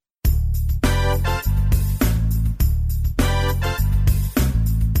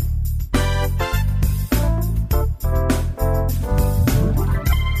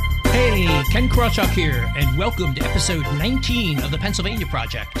Krawchuk here, and welcome to episode 19 of the Pennsylvania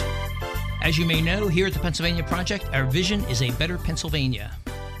Project. As you may know, here at the Pennsylvania Project, our vision is a better Pennsylvania.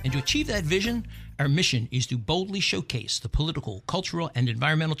 And to achieve that vision, our mission is to boldly showcase the political, cultural, and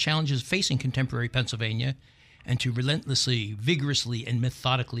environmental challenges facing contemporary Pennsylvania, and to relentlessly, vigorously, and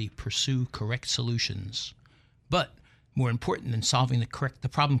methodically pursue correct solutions. But more important than solving the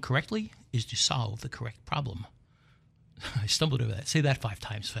problem correctly is to solve the correct problem. I stumbled over that. Say that 5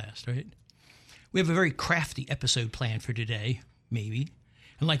 times fast, right? We have a very crafty episode planned for today, maybe.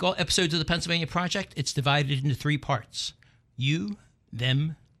 And like all episodes of the Pennsylvania Project, it's divided into 3 parts. You,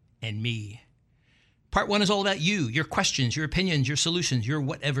 them, and me. Part 1 is all about you, your questions, your opinions, your solutions, your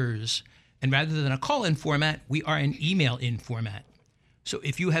whatevers. And rather than a call-in format, we are an email-in format. So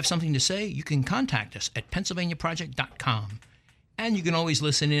if you have something to say, you can contact us at pennsylvaniaproject.com. And you can always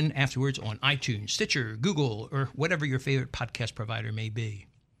listen in afterwards on iTunes, Stitcher, Google, or whatever your favorite podcast provider may be.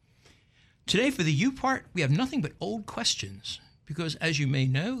 Today, for the you part, we have nothing but old questions. Because as you may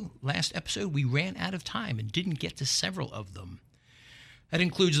know, last episode we ran out of time and didn't get to several of them. That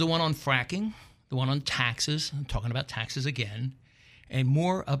includes the one on fracking, the one on taxes, I'm talking about taxes again, and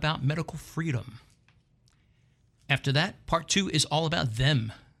more about medical freedom. After that, part 2 is all about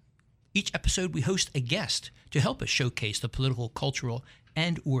them. Each episode we host a guest to help us showcase the political, cultural,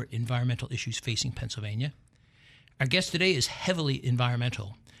 and or environmental issues facing Pennsylvania. Our guest today is heavily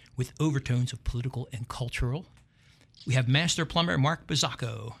environmental, with overtones of political and cultural. We have master plumber Marc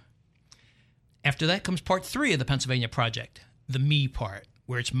Bozzacco. After that comes part 3 of the Pennsylvania Project, the me part,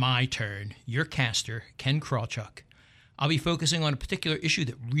 where it's my turn, your caster, Ken Krawchuk. I'll be focusing on a particular issue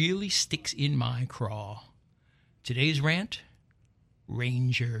that really sticks in my craw. Today's rant,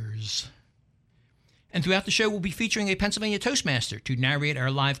 Rangers. And throughout the show, we'll be featuring a Pennsylvania Toastmaster to narrate our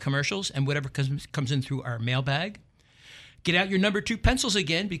live commercials and whatever comes in through our mailbag. Get out your number 2 pencils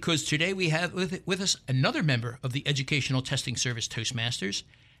again, because today we have with us another member of the Educational Testing Service Toastmasters,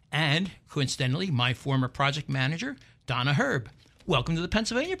 and, coincidentally, my former project manager, Donna Herb. Welcome to the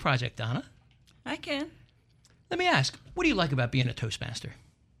Pennsylvania Project, Donna. Hi, Ken. Let me ask, what do you like about being a Toastmaster?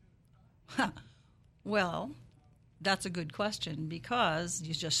 Well, that's a good question, because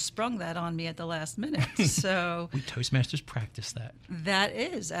you just sprung that on me at the last minute. So We Toastmasters practice that. That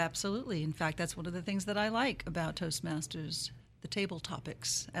is, absolutely. In fact, that's one of the things that I like about Toastmasters, the table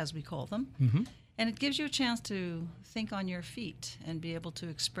topics, as we call them. Mm-hmm. And it gives you a chance to think on your feet and be able to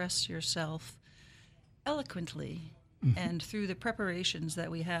express yourself eloquently. Mm-hmm. And through the preparations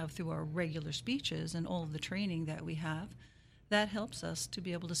that we have through our regular speeches and all of the training that we have, that helps us to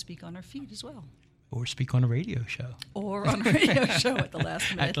be able to speak on our feet as well. Or speak on a radio show. Or on a radio show at the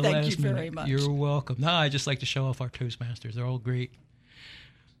last minute. Thank you very much. You're welcome. No, I just like to show off our Toastmasters. They're all great.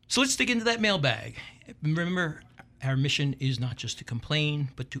 So let's dig into that mailbag. Remember, our mission is not just to complain,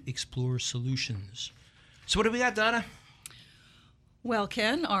 but to explore solutions. So what do we got, Donna? Well,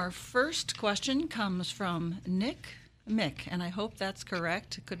 Ken, our first question comes from Nick Mick, and I hope that's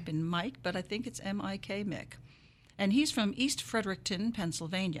correct. It could have been Mike, but I think it's M-I-K Mick. And he's from East Fredericton,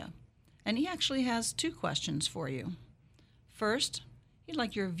 Pennsylvania. And he actually has 2 questions for you. First, he'd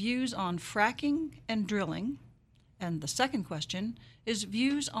like your views on fracking and drilling. And the second question is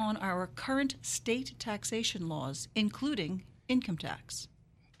views on our current state taxation laws, including income tax.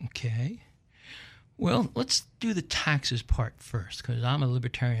 Okay. Well, let's do the taxes part first, because I'm a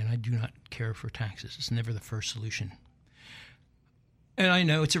libertarian. I do not care for taxes. It's never the first solution. And I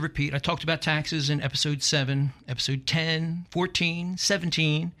know it's a repeat. I talked about taxes in episode 7, episode 10, 14,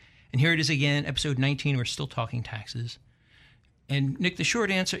 17, and here it is again, episode 19. We're still talking taxes. And Nick, the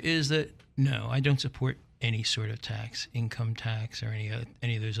short answer is that no, I don't support any sort of tax, income tax, or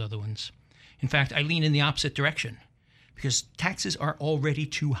any of those other ones. In fact, I lean in the opposite direction, because taxes are already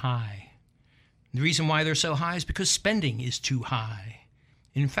too high. The reason why they're so high is because spending is too high.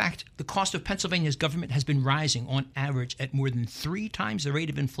 In fact, the cost of Pennsylvania's government has been rising on average at more than 3 times the rate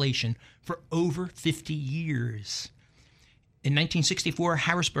of inflation for over 50 years. In 1964,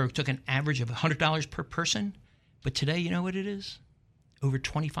 Harrisburg took an average of $100 per person, but today, you know what it is? Over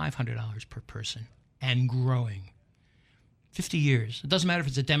 $2,500 per person, and growing. 50 years. It doesn't matter if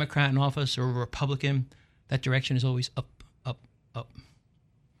it's a Democrat in office or a Republican, that direction is always up, up, up.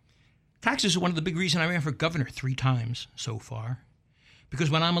 Taxes are one of the big reasons I ran for governor 3 times so far.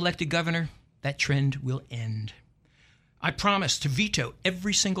 Because when I'm elected governor, that trend will end. I promise to veto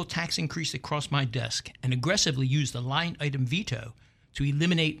every single tax increase that crossed my desk and aggressively use the line item veto to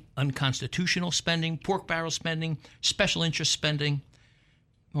eliminate unconstitutional spending, pork barrel spending, special interest spending,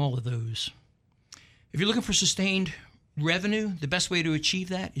 all of those. If you're looking for sustained revenue, the best way to achieve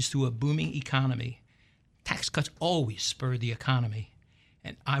that is through a booming economy. Tax cuts always spur the economy.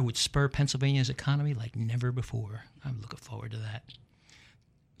 And I would spur Pennsylvania's economy like never before. I'm looking forward to that.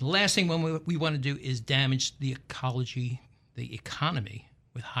 The last thing we want to do is damage the ecology, the economy,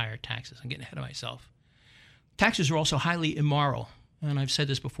 with higher taxes. I'm getting ahead of myself. Taxes are also highly immoral. And I've said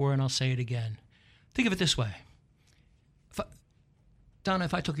this before, and I'll say it again. Think of it this way. Donna,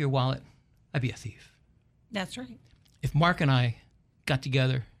 if I took your wallet, I'd be a thief. That's right. If Marc and I got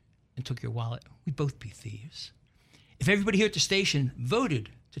together and took your wallet, we'd both be thieves. If everybody here at the station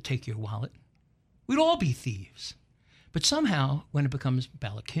voted to take your wallet, we'd all be thieves. But somehow, when it becomes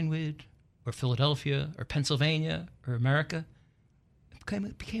Ballackinwood or Philadelphia or Pennsylvania or America,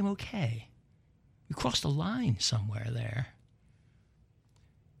 it became okay. We crossed a line somewhere there.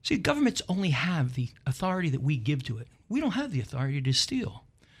 See, governments only have the authority that we give to it. We don't have the authority to steal.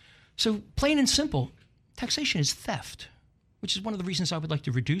 So plain and simple, taxation is theft, which is one of the reasons I would like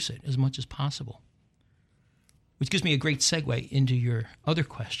to reduce it as much as possible. Which gives me a great segue into your other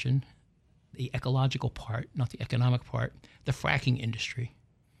question, the ecological part, not the economic part, the fracking industry.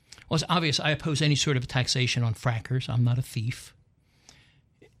 Well, it's obvious I oppose any sort of taxation on frackers. I'm not a thief.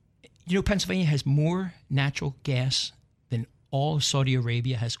 You know, Pennsylvania has more natural gas than all of Saudi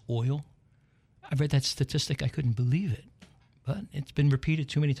Arabia has oil. I read that statistic. I couldn't believe it. But it's been repeated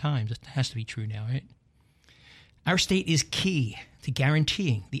too many times. It has to be true now, right? Our state is key to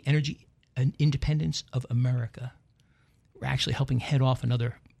guaranteeing the energy and independence of America. We're actually helping head off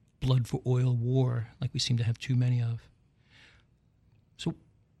another blood for oil war like we seem to have too many of. So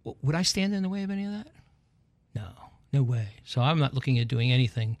would I stand in the way of any of that? No way. So I'm not looking at doing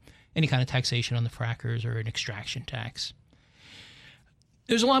anything, any kind of taxation on the frackers or an extraction tax.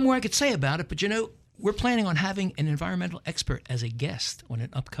 There's a lot more I could say about it, but you know, we're planning on having an environmental expert as a guest on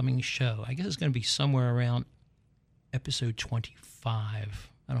an upcoming show. I guess it's going to be somewhere around episode 25.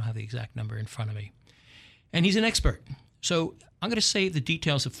 I don't have the exact number in front of me. And he's an expert. So I'm going to save the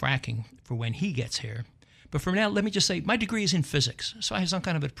details of fracking for when he gets here. But for now, let me just say my degree is in physics, so I have some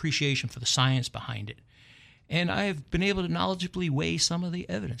kind of appreciation for the science behind it. And I've been able to knowledgeably weigh some of the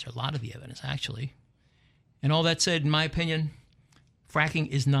evidence, or a lot of the evidence, actually. And all that said, in my opinion, fracking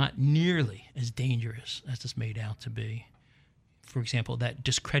is not nearly as dangerous as it's made out to be. For example, that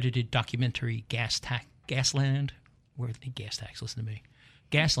discredited documentary Gasland, where the gas tax, listen to me,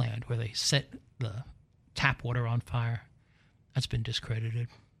 Gasland, where they set the tap water on fire, that's been discredited.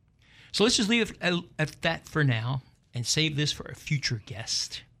 So let's just leave it at that for now and save this for a future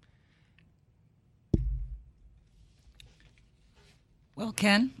guest. Well,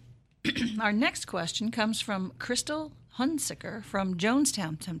 Ken, our next question comes from Crystal Hunsicker from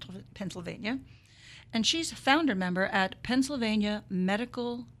Jonestown, Pennsylvania, and she's a founder member at Pennsylvania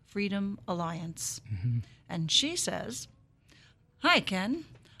Medical Freedom Alliance. Mm-hmm. And she says, "Hi, Ken.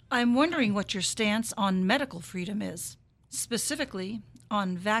 I'm wondering what your stance on medical freedom is, specifically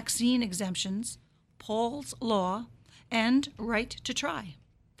on vaccine exemptions, Paul's Law, and right to try.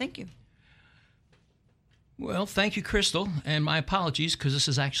 Thank you." Well, thank you, Crystal, and my apologies, because this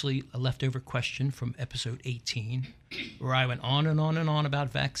is actually a leftover question from episode 18, where I went on and on and on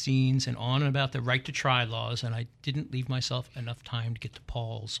about vaccines and on about the right to try laws, and I didn't leave myself enough time to get to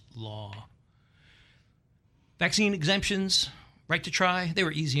Paul's Law. Vaccine exemptions, right to try, they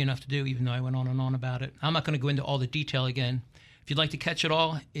were easy enough to do, even though I went on and on about it. I'm not going to go into all the detail again. If you'd like to catch it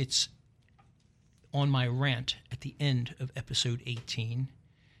all, it's on my rant at the end of episode 18.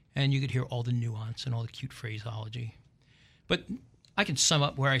 And you could hear all the nuance and all the cute phraseology. But I can sum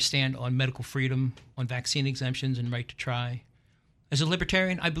up where I stand on medical freedom, on vaccine exemptions, and right to try. As a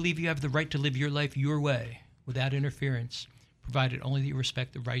libertarian, I believe you have the right to live your life your way, without interference, provided only that you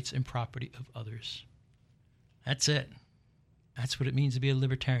respect the rights and property of others. That's it. That's what it means to be a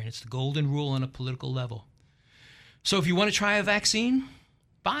libertarian. It's the golden rule on a political level. So if you want to try a vaccine,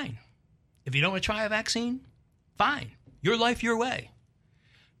 fine. If you don't want to try a vaccine, fine. Your life, your way.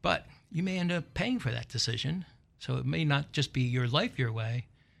 But you may end up paying for that decision. So it may not just be your life your way.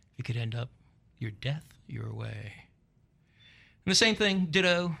 It could end up your death your way. And the same thing,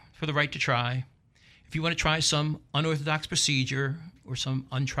 ditto, for the right to try. If you want to try some unorthodox procedure or some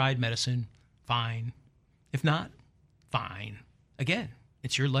untried medicine, fine. If not, fine. Again,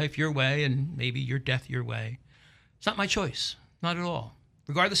 it's your life your way and maybe your death your way. It's not my choice. Not at all.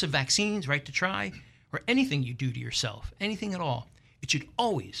 Regardless of vaccines, right to try, or anything you do to yourself, anything at all, it should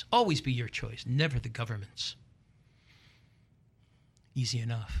always, always be your choice, never the government's. Easy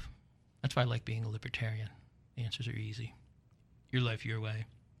enough. That's why I like being a libertarian. The answers are easy. Your life, your way.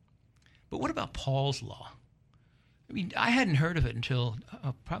 But what about Paul's Law? I mean, I hadn't heard of it until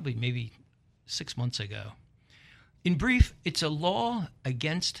probably maybe 6 months ago. In brief, it's a law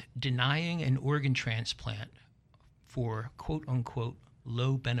against denying an organ transplant for quote-unquote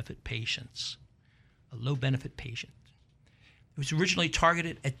low benefit patients. A low benefit patient. It was originally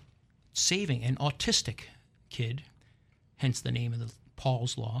targeted at saving an autistic kid, hence the name of the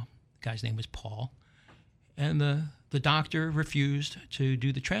Paul's Law. The guy's name was Paul. And the doctor refused to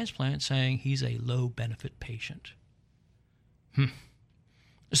do the transplant, saying he's a low benefit patient.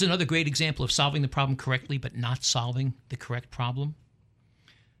 This is another great example of solving the problem correctly, but not solving the correct problem.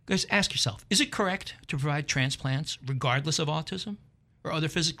 Guys, ask yourself, is it correct to provide transplants regardless of autism or other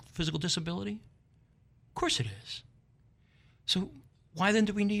physical disability? Of course it is. So why then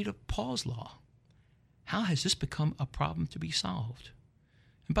do we need a Paul's Law? How has this become a problem to be solved?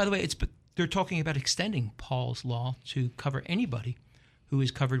 And by the way, they're talking about extending Paul's Law to cover anybody who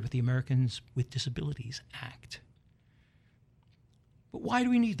is covered with the Americans with Disabilities Act. But why do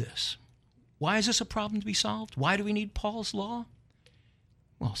we need this? Why is this a problem to be solved? Why do we need Paul's Law?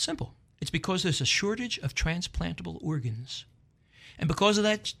 Well, simple. It's because there's a shortage of transplantable organs. And because of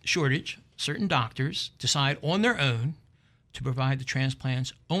that shortage, certain doctors decide on their own to provide the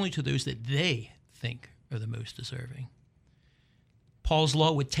transplants only to those that they think are the most deserving. Paul's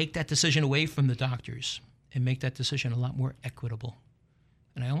Law would take that decision away from the doctors and make that decision a lot more equitable.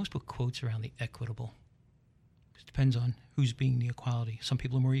 And I almost put quotes around the equitable. It depends on who's being the equality. Some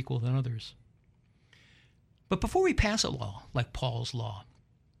people are more equal than others. But before we pass a law like Paul's Law,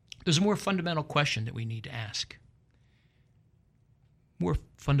 there's a more fundamental question that we need to ask. More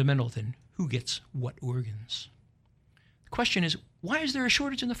fundamental than who gets what organs. The question is, why is there a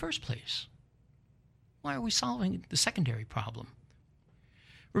shortage in the first place? Why are we solving the secondary problem?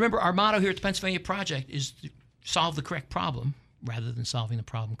 Remember, our motto here at the Pennsylvania Project is to solve the correct problem rather than solving the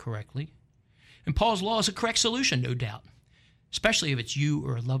problem correctly. And Paul's Law is a correct solution, no doubt, especially if it's you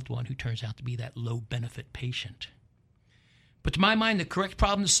or a loved one who turns out to be that low-benefit patient. But to my mind, the correct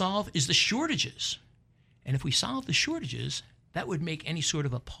problem to solve is the shortages. And if we solve the shortages, that would make any sort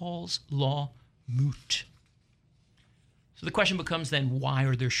of a Paul's Law moot. So the question becomes then, why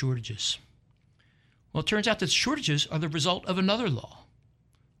are there shortages? Well, it turns out that shortages are the result of another law.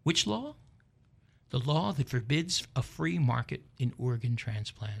 Which law? The law that forbids a free market in organ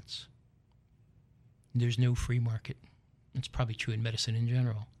transplants. There's no free market. That's probably true in medicine in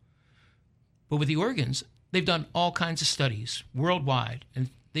general. But with the organs, they've done all kinds of studies worldwide, and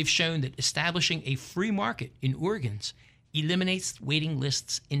they've shown that establishing a free market in organs eliminates waiting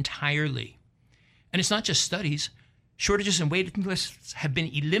lists entirely. And it's not just studies. Shortages and waiting lists have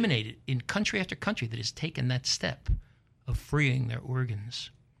been eliminated in country after country that has taken that step of freeing their organs.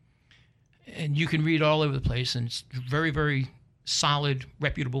 And you can read all over the place, and it's very, very solid,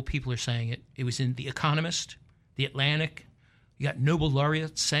 reputable people are saying it. It was in The Economist, The Atlantic. You got Nobel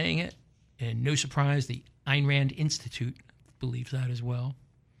laureates saying it, and no surprise, the Ayn Rand Institute believes that as well.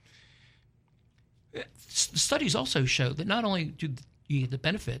 The studies also show that not only do you get the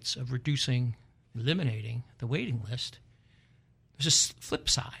benefits of eliminating the waiting list, there's a flip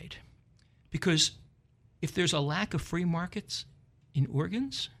side. Because if there's a lack of free markets in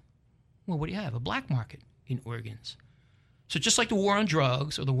organs, well, what do you have? A black market in organs. So just like the war on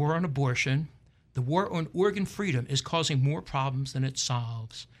drugs or the war on abortion, the war on organ freedom is causing more problems than it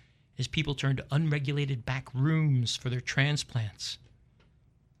solves as people turn to unregulated back rooms for their transplants.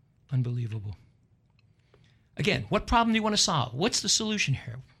 Unbelievable. Again, what problem do you want to solve? What's the solution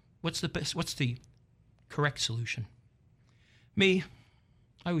here? What's the correct solution? I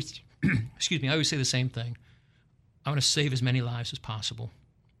always say the same thing. I want to save as many lives as possible.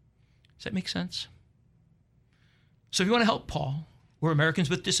 Does that make sense? So if you want to help Paul or Americans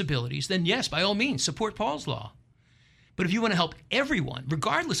with disabilities, then yes, by all means, support Paul's Law. But if you want to help everyone,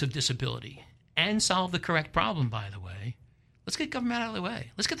 regardless of disability, and solve the correct problem, by the way, let's get government out of the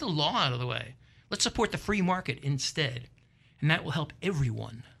way. Let's get the law out of the way. Let's support the free market instead. And that will help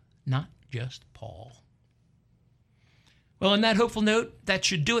everyone, not just Paul. Well, on that hopeful note, that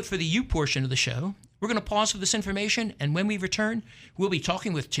should do it for the you portion of the show. We're going to pause for this information, and when we return, we'll be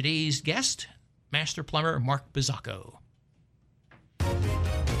talking with today's guest, Master Plumber Marc Bozzacco.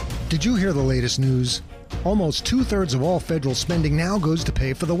 Did you hear the latest news? Almost 2/3 of all federal spending now goes to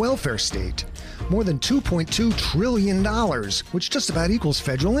pay for the welfare state. More than $2.2 trillion, which just about equals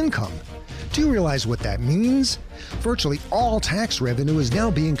federal income. Do you realize what that means? Virtually all tax revenue is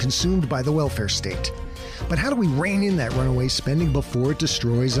now being consumed by the welfare state. But how do we rein in that runaway spending before it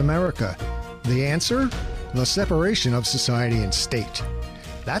destroys America? The answer? The separation of society and state.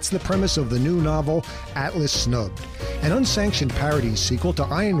 That's the premise of the new novel, Atlas Snubbed, an unsanctioned parody sequel to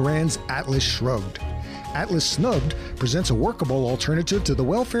Ayn Rand's Atlas Shrugged. Atlas Snubbed presents a workable alternative to the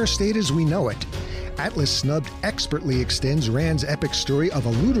welfare state as we know it. Atlas Snubbed expertly extends Rand's epic story of a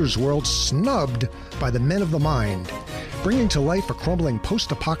looter's world snubbed by the men of the mind. bringing to life a crumbling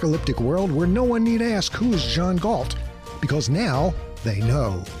post-apocalyptic world where no one need ask who is John Galt, because now they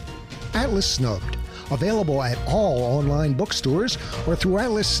know. Atlas Snubbed, available at all online bookstores or through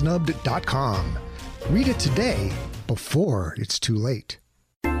atlassnubbed.com. Read it today before it's too late.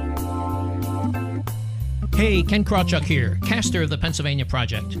 Hey, Ken Krawchuk here, caster of the Pennsylvania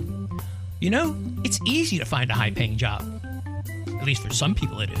Project. You know, it's easy to find a high-paying job. At least for some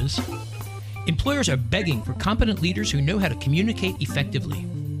people it is. Employers are begging for competent leaders who know how to communicate effectively.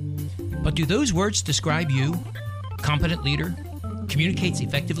 But do those words describe you? Competent leader? Communicates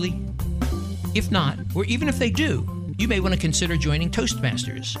effectively? If not, or even if they do, you may want to consider joining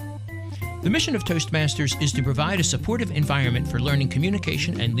Toastmasters. The mission of Toastmasters is to provide a supportive environment for learning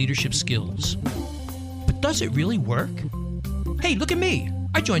communication and leadership skills. But does it really work? Hey, look at me!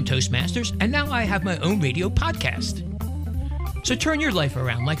 I joined Toastmasters, and now I have my own radio podcast. So turn your life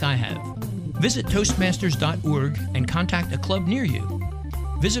around like I have. Visit Toastmasters.org and contact a club near you.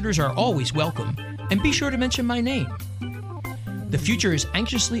 Visitors are always welcome, and be sure to mention my name. The future is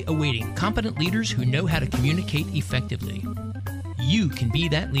anxiously awaiting competent leaders who know how to communicate effectively. You can be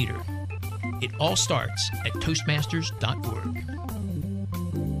that leader. It all starts at Toastmasters.org.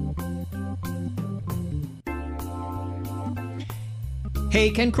 Hey,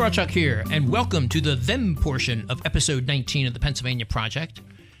 Ken Krawchuk here, and welcome to the Them portion of episode 19 of the Pennsylvania Project,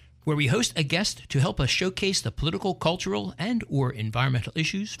 where we host a guest to help us showcase the political, cultural, and or environmental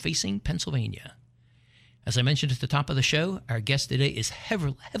issues facing Pennsylvania. As I mentioned at the top of the show, our guest today is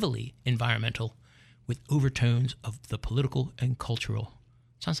heavily environmental, with overtones of the political and cultural.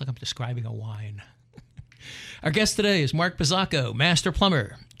 Sounds like I'm describing a wine. Our guest today is Marc Bozzacco, master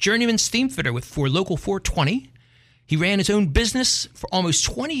plumber, journeyman steam fitter for Local 420. He ran his own business for almost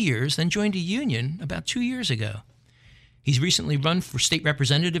 20 years, then joined a union about 2 years ago. He's recently run for state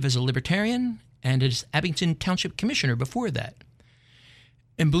representative as a Libertarian and as Abington Township Commissioner before that.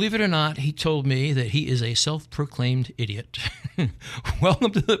 And believe it or not, he told me that he is a self-proclaimed idiot.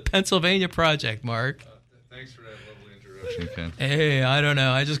 Welcome to the Pennsylvania Project, Marc. Thanks for that lovely introduction, Ken. Hey, I don't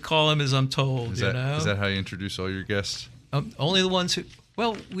know. I just call him as I'm told, Is that how you introduce all your guests? Only the ones who...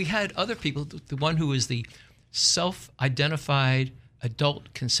 Well, we had other people. The one who was the self-identified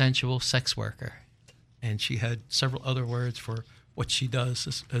adult consensual sex worker. And she had several other words for what she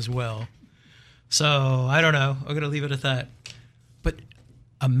does as well. So, I don't know. I'm going to leave it at that. But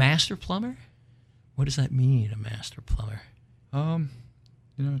a master plumber? What does that mean, a master plumber?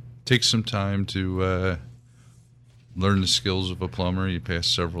 It takes some time to learn the skills of a plumber. You pass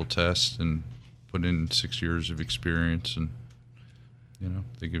several tests and put in 6 years of experience, and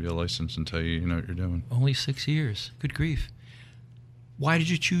they give you a license and tell you know what you're doing. Only 6 years. Good grief. Why did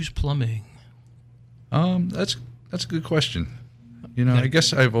you choose plumbing? That's a good question. I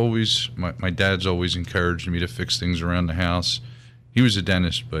guess I've always, my dad's always encouraged me to fix things around the house. He was a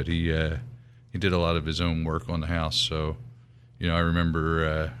dentist, but he did a lot of his own work on the house. So, I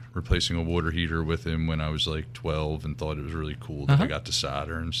remember replacing a water heater with him when I was like 12 and thought it was really cool that I got to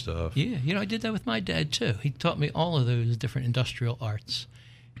solder and stuff. Yeah, I did that with my dad too. He taught me all of those different industrial arts.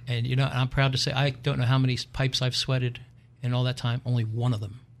 And, I'm proud to say I don't know how many pipes I've sweated in all that time. Only one of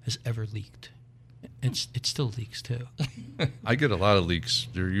them has ever leaked. It still leaks too. I get a lot of leaks.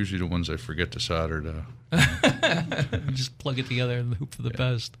 They're usually the ones I forget to solder, though. Just plug it together and hope for the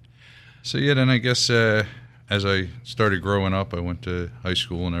best. So, then I guess as I started growing up, I went to high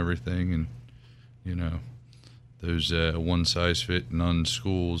school and everything. And, those one-size-fit-none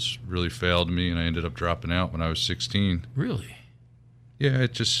schools really failed me, and I ended up dropping out when I was 16. Really? Yeah,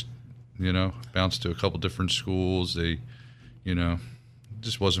 it just, bounced to a couple different schools. They,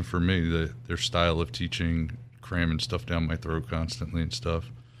 just wasn't for me. Their style of teaching, cramming stuff down my throat constantly and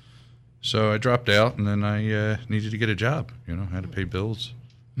stuff. So I dropped out, and then I needed to get a job. I had to pay bills,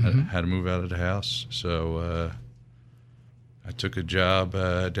 had to move out of the house. So I took a job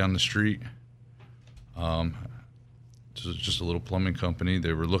down the street. It was just a little plumbing company.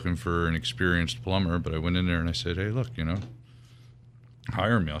 They were looking for an experienced plumber, but I went in there and I said, "Hey, look,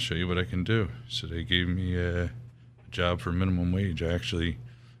 hire me. I'll show you what I can do." So they gave me a job for minimum wage. I actually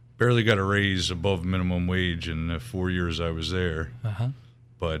barely got a raise above minimum wage in the 4 years I was there.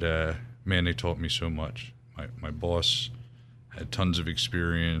 But man, they taught me so much. My boss had tons of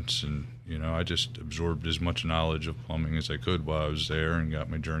experience, and I just absorbed as much knowledge of plumbing as I could while I was there, and got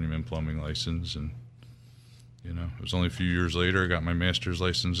my journeyman plumbing license. And it was only a few years later I got my master's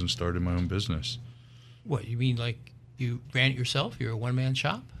license and started my own business. What, you mean like you ran it yourself? You're a one-man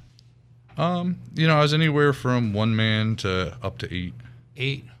shop? I was anywhere from 1 man to up to 8.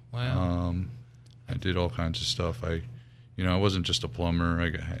 8? Wow. I did all kinds of stuff. I wasn't just a plumber.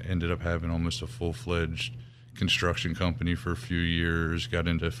 I ended up having almost a full-fledged construction company for a few years, got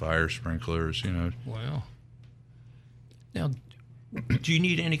into fire sprinklers, you know. Wow. Now, do you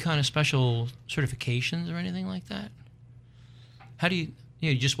need any kind of special certifications or anything like that? How do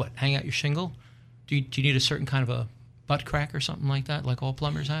you just hang out your shingle? Do you need a certain kind of a butt crack or something like that, like all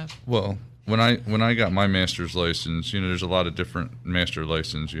plumbers have? Well, when I got my master's license, you know, there's a lot of different master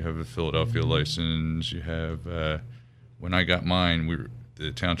license. You have a Philadelphia license. You have, when I got mine,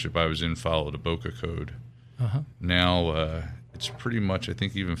 the township I was in followed a Boca code. Now it's pretty much, I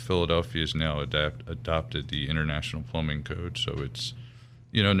think even Philadelphia has now adopted the International Plumbing Code. So it's,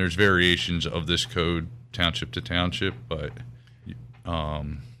 you know, and there's variations of this code township to township, but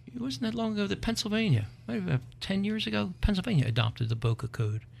it wasn't that long ago that Pennsylvania, maybe 10 years ago, Pennsylvania adopted the Boca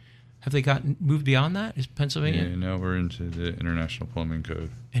Code. Have they moved beyond that? Is Pennsylvania? Yeah, now we're into the International Plumbing Code.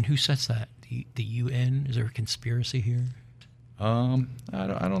 And who sets that? The UN? Is there a conspiracy here? I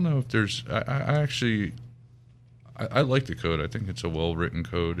don't know if there's. I like the code. I think it's a well-written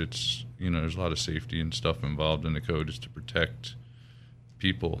code. It's, you know, there's a lot of safety and stuff involved in the code. It's to protect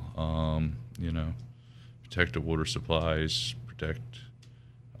people. You know, protect the water supplies, protect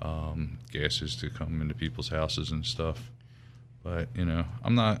gases to come into people's houses and stuff. But, you know,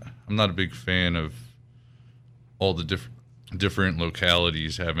 I'm not a big fan of all the different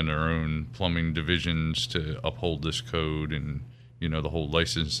localities having their own plumbing divisions to uphold this code, and, you know, the whole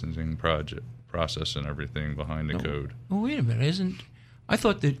licensing process and everything behind the code. Well, wait a minute. I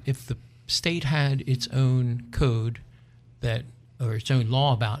thought that if the state had its own code or its own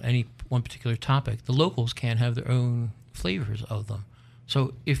law about any one particular topic, the locals can't have their own flavors of them.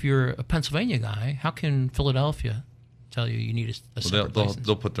 So if you're a Pennsylvania guy, how can Philadelphia tell you need a separate license?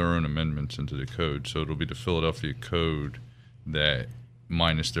 They'll put their own amendments into the code, so it'll be the Philadelphia code that,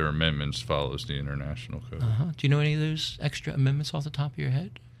 minus their amendments, follows the international code. Do you know any of those extra amendments off the top of your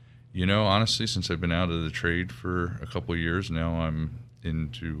head? You know, honestly, since I've been out of the trade for a couple of years now, I'm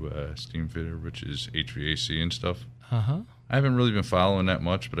into steam fitter, which is HVAC and stuff. I haven't really been following that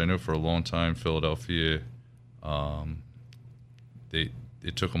much, but I know for a long time Philadelphia,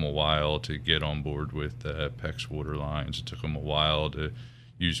 it took them a while to get on board with PEX water lines. It took them a while to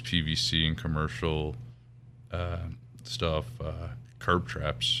use PVC in commercial stuff. Curb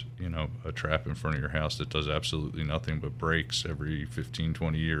traps, you know, a trap in front of your house that does absolutely nothing but breaks every 15,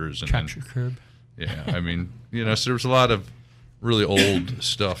 20 years. And traps your curb. Yeah, I mean, you know, so there was a lot of really old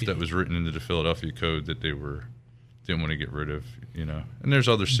stuff that was written into the Philadelphia Code that they didn't want to get rid of, you know. And there's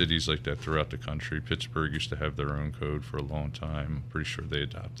other cities like that throughout the country. Pittsburgh used to have their own code for a long time. I'm pretty sure they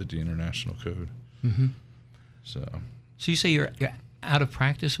adopted the international code. So you say you're out of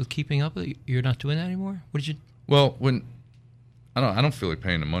practice with keeping up with it? You're not doing that anymore? What did you? Well, I don't feel like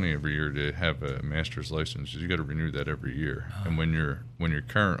paying the money every year to have a master's license. You got to renew that every year. And when you're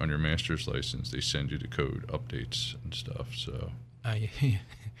current on your master's license, they send you the code updates and stuff. So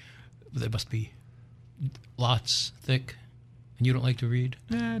they must be lots thick, and you don't like to read?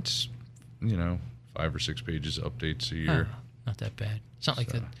 Yeah, it's, you know, 5 or 6 pages of updates a year. Not that bad. It's not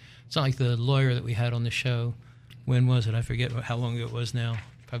like the lawyer that we had on the show. When was it? I forget how long ago it was now.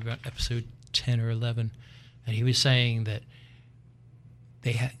 Probably about episode 10 or 11. And he was saying that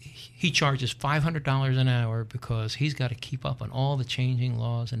he charges $500 an hour because he's got to keep up on all the changing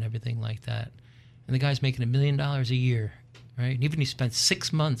laws and everything like that. And the guy's making $1 million a year, right? And even if he spent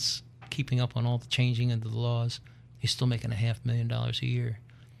 6 months keeping up on all the changing of the laws, he's still making $500,000 a year.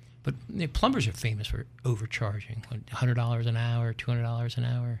 But plumbers are famous for overcharging, $100 an hour, $200 an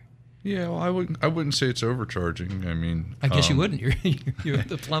hour. Yeah, well, I wouldn't say it's overcharging. I mean, I guess you wouldn't. You're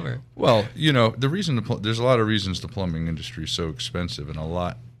the plumber. Well, you know, there's a lot of reasons the plumbing industry is so expensive, and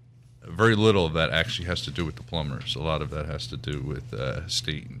very little of that actually has to do with the plumbers. A lot of that has to do with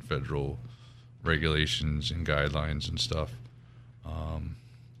state and federal regulations and guidelines and stuff.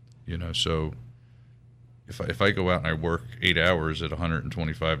 You know, so if I go out and I work 8 hours at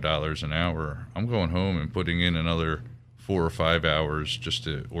 $125 an hour, I'm going home and putting in another 4 or 5 hours just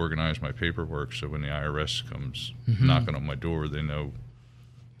to organize my paperwork, so when the IRS comes knocking on my door, they know,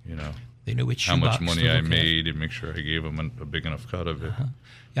 you know, they know which how much money I made and make sure I gave them a big enough cut of it.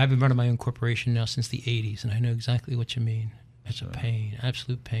 Yeah, I've been running my own corporation now since the 80s, and I know exactly what you mean. It's a pain,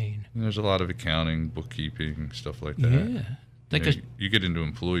 absolute pain. And there's a lot of accounting, bookkeeping, stuff like that. Yeah. You get into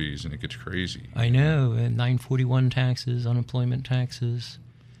employees and it gets crazy. I know, and 941 taxes, unemployment taxes.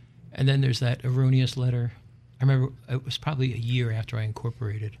 And then there's that erroneous letter. I remember it was probably a year after I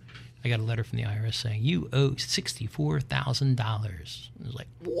incorporated. I got a letter from the IRS saying, you owe $64,000. I was like,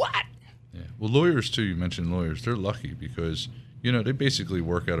 what? Yeah. Well, lawyers, too, you mentioned lawyers. They're lucky because, you know, they basically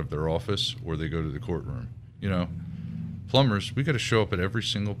work out of their office or they go to the courtroom. You know, plumbers, we got to show up at every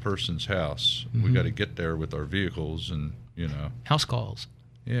single person's house. Mm-hmm. We got to get there with our vehicles and, House calls.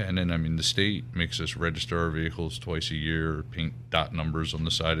 Yeah, and then, the state makes us register our vehicles twice a year, paint dot numbers on the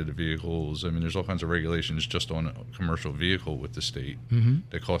side of the vehicles. there's all kinds of regulations just on a commercial vehicle with the state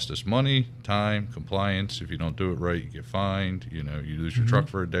that cost us money, time, compliance. If you don't do it right, you get fined. You lose your truck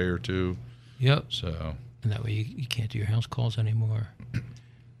for a day or two. Yep. So, and that way you can't do your house calls anymore.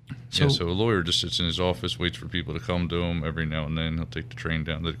 So a lawyer just sits in his office, waits for people to come to him. Every now and then he'll take the train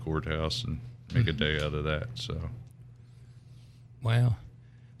down to the courthouse and make a day out of that. So, wow.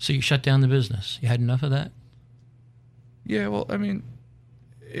 So you shut down the business. You had enough of that? Yeah, well,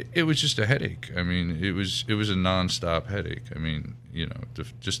 it was just a headache. It was a nonstop headache. I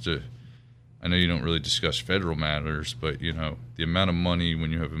know you don't really discuss federal matters, but, the amount of money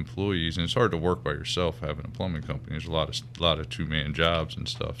when you have employees, and it's hard to work by yourself having a plumbing company. There's a lot of two-man jobs and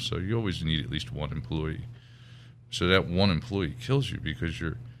stuff, so you always need at least one employee. So that one employee kills you because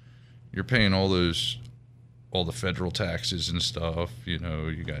you're paying all the federal taxes and stuff. You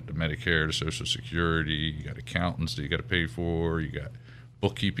got the Medicare, the Social Security, you got accountants that you got to pay for, you got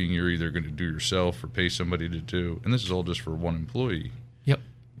bookkeeping you're either going to do yourself or pay somebody to do, and this is all just for one employee. Yep.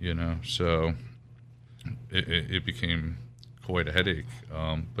 So it became quite a headache.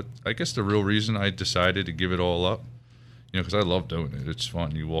 But I guess the real reason I decided to give it all up, because I love doing it. It's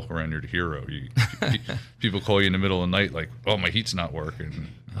fun. You walk around, you're the hero. People call you in the middle of the night like, oh, my heat's not working.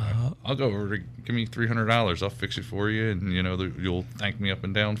 I'll go over to give me $300. I'll fix it for you, and, you'll thank me up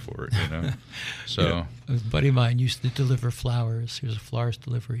and down for it, So a buddy of mine used to deliver flowers. He was a florist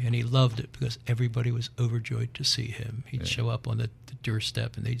delivery, and he loved it because everybody was overjoyed to see him. He'd show up on the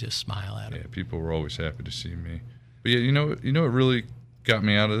doorstep, and they just smile at him. Yeah, people were always happy to see me. But, yeah, what really got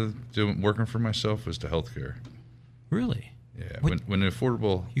me out of working for myself was the healthcare. Really? Yeah. When the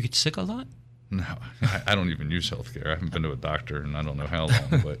affordable... You get sick a lot? No, I don't even use healthcare. I haven't been to a doctor in I don't know how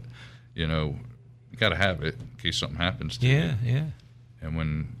long, but, you got to have it in case something happens to you. Yeah. And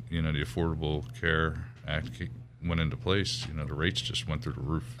when, the Affordable Care Act went into place, the rates just went through the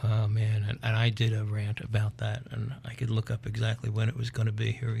roof. Oh, man. And I did a rant about that, and I could look up exactly when it was going to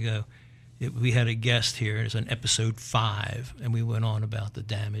be. Here we go. We had a guest here. It was on episode 5, and we went on about the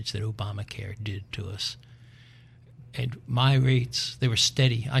damage that Obamacare did to us. And my rates, they were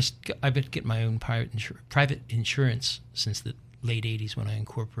steady. I've been getting my own private insurance since the late 80s when I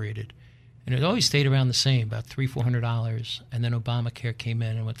incorporated. And it always stayed around the same, about $300-400. And then Obamacare came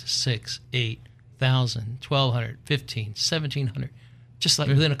in and went to $6,000, $8,000, $1,200, $1,500, $1,700, just like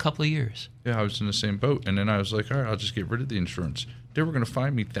within a couple of years. Yeah, I was in the same boat. And then I was like, all right, I'll just get rid of the insurance. They were going to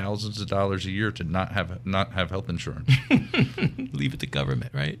fine me thousands of dollars a year to not have health insurance. Leave it to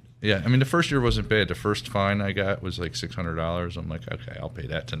government, right? Yeah, the first year wasn't bad. The first fine I got was like $600. I'm like, okay, I'll pay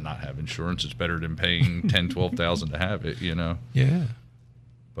that to not have insurance. It's better than paying $10,000-12,000 to have it, Yeah.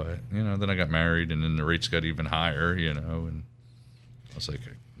 But then I got married, and then the rates got even higher, and I was like,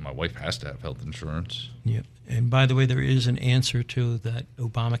 my wife has to have health insurance. Yep. And by the way, there is an answer to that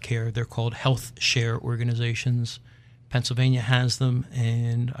Obamacare. They're called health share organizations. Pennsylvania has them,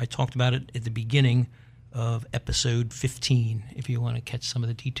 and I talked about it at the beginning of episode 15, if you want to catch some of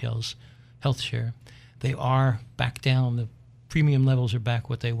the details. Health share. They are back down. The premium levels are back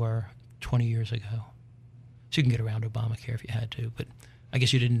what they were 20 years ago. So you can get around Obamacare if you had to, but I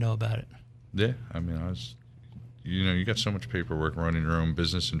guess you didn't know about it. Yeah, I was, you got so much paperwork running your own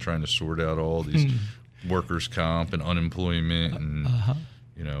business and trying to sort out all these workers' comp and unemployment and,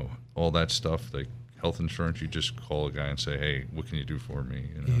 all that stuff, like health insurance. You just call a guy and say, hey, what can you do for me?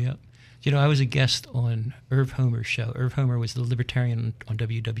 Yep. I was a guest on Irv Homer's show. Irv Homer was the libertarian on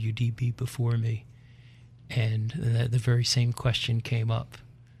WWDB before me, and the very same question came up.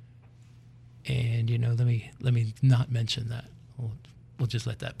 And, let me not mention that. We'll just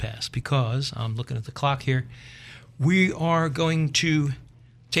let that pass because I'm looking at the clock here. We are going to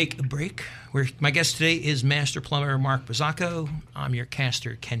take a break. My guest today is Master Plumber Marc Bozzacco. I'm your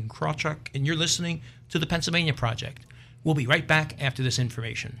caster, Ken Krawchuk, and you're listening to the Pennsylvania Project. We'll be right back after this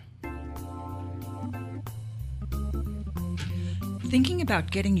information. Thinking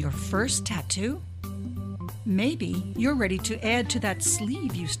about getting your first tattoo? Maybe you're ready to add to that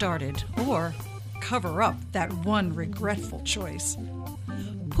sleeve you started, or cover up that one regretful choice.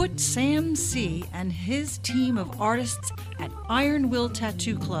 Put Sam C. and his team of artists at Iron Will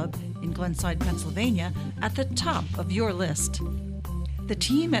Tattoo Club in Glenside, Pennsylvania at the top of your list. The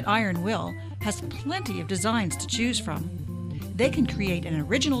team at Iron Will has plenty of designs to choose from. They can create an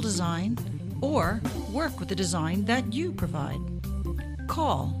original design or work with the design that you provide.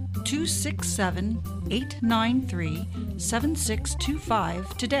 Call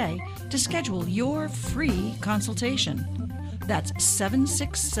 267-893-7625 today to schedule your free consultation. That's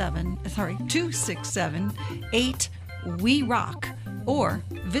 267-8-WE-ROCK, or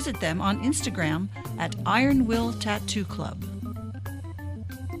visit them on Instagram at Iron Will Tattoo Club.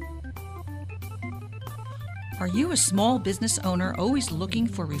 Are you a small business owner always looking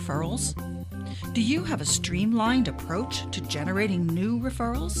for referrals? Do you have a streamlined approach to generating new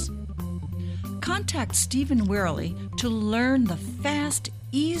referrals? Contact Stephen Wearley to learn the fast,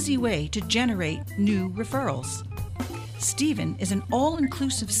 easy way to generate new referrals. Stephen is an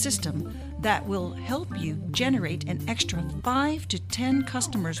all-inclusive system that will help you generate an extra 5 to 10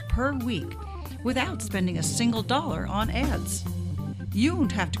 customers per week without spending a single dollar on ads. You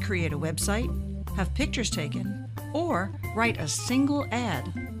won't have to create a website, have pictures taken, or write a single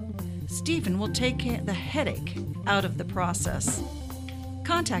ad. Stephen will take the headache out of the process.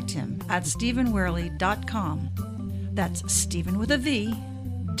 Contact him at stephenwearley.com. That's Stephen with a V,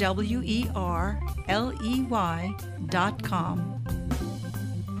 WERLEY.com.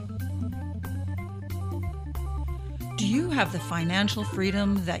 Do you have the financial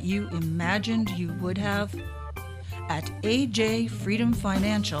freedom that you imagined you would have? At AJ Freedom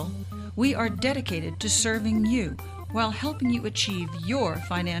Financial, we are dedicated to serving you while helping you achieve your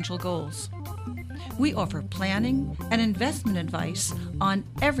financial goals. We offer planning and investment advice on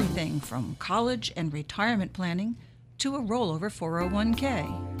everything from college and retirement planning to a rollover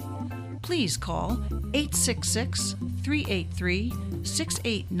 401k. Please call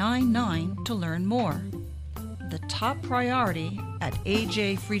 866-383-6899 to learn more. The top priority at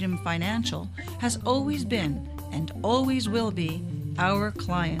AJ Freedom Financial has always been and always will be our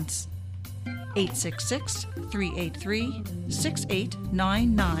clients.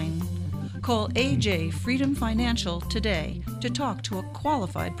 866-383-6899. Call AJ Freedom Financial today to talk to a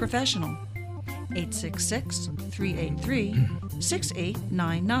qualified professional.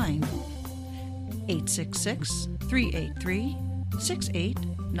 866-383-6899.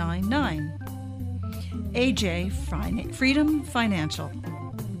 866-383-6899. AJ Freedom Financial,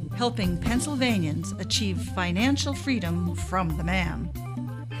 helping Pennsylvanians achieve financial freedom from the man.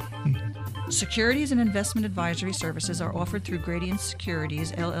 Securities and investment advisory services are offered through Gradient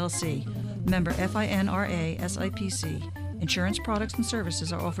Securities, LLC, member FINRA SIPC. Insurance products and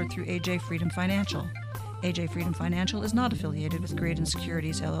services are offered through AJ Freedom Financial. AJ Freedom Financial is not affiliated with Gradient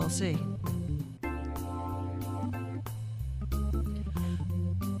Securities, LLC.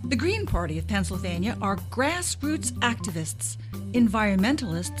 The Green Party of Pennsylvania are grassroots activists,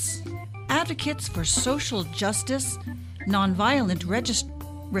 environmentalists, advocates for social justice, nonviolent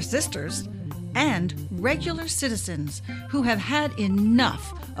resistors, and regular citizens who have had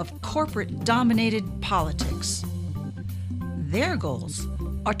enough of corporate-dominated politics. Their goals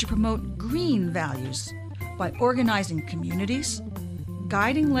are to promote green values by organizing communities,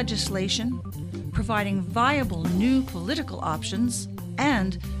 guiding legislation, providing viable new political options,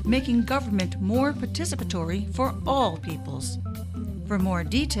 and making government more participatory for all peoples. For more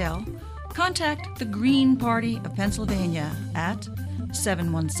detail, contact the Green Party of Pennsylvania at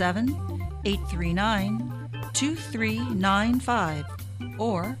 717-839-2395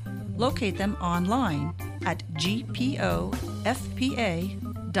 or locate them online at gpofpa.org.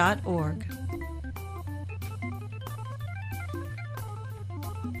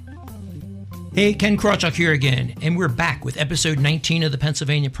 Hey, Ken Krawchuk here again, and we're back with episode 19 of the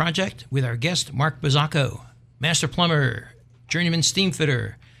Pennsylvania Project with our guest, Marc Bozzacco, master plumber, journeyman steam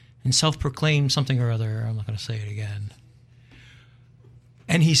fitter, and self-proclaimed something or other. I'm not going to say it again.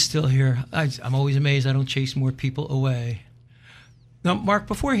 And he's still here. I'm always amazed I don't chase more people away. Now, Marc,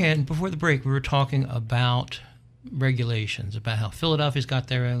 before the break, we were talking about regulations, about how Philadelphia's got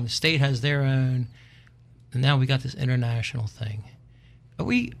their own, the state has their own, and now we got this international thing. Are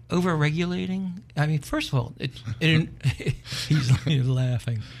we over-regulating? I mean, first of all, he's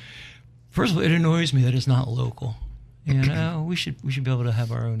laughing. First of all, it annoys me that it's not local. You know, we should be able to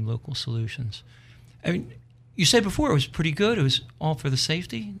have our own local solutions. I mean, you said before it was pretty good. It was all for the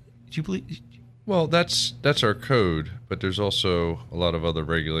safety. Do you believe? Well, that's our code, but there's also a lot of other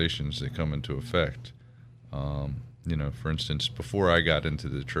regulations that come into effect. You know, for instance, before I got into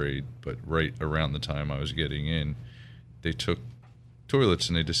the trade, but right around the time I was getting in, they took toilets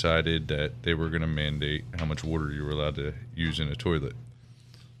and they decided that they were going to mandate how much water you were allowed to use in a toilet.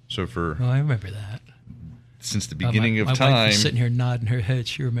 So I remember that. Since the beginning of my time, wife is sitting here nodding her head.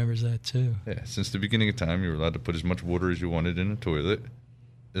 She remembers that too. Yeah, since the beginning of time, you were allowed to put as much water as you wanted in a toilet,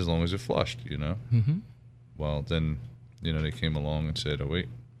 as long as it flushed. You know. Mm-hmm. Well, then, you know, they came along and said, "Oh wait,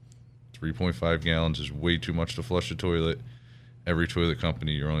 3.5 gallons is way too much to flush a toilet," every toilet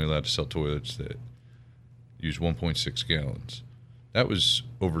company, you're only allowed to sell toilets that use 1.6 gallons. That was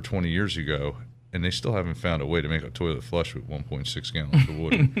over 20 years ago, and they still haven't found a way to make a toilet flush with 1.6 gallons of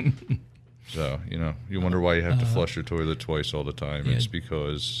water. So, you wonder why you have to flush your toilet twice all the time. Yeah. It's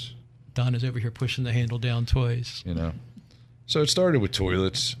because Don is over here pushing the handle down twice. So it started with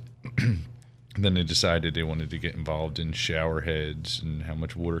toilets. And then they decided they wanted to get involved in shower heads and how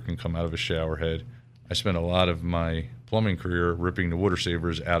much water can come out of a shower head. I spent a lot of my plumbing career ripping the water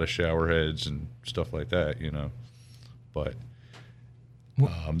savers out of shower heads and stuff like that, But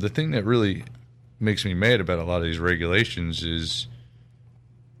the thing that really makes me mad about a lot of these regulations is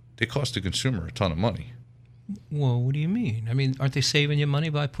they cost the consumer a ton of money. Well, what do you mean? I mean, aren't they saving you money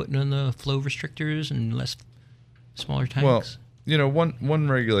by putting in the flow restrictors and less smaller tanks? Well, one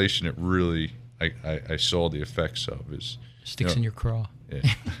regulation that really I saw the effects of is sticks in your craw. Yeah.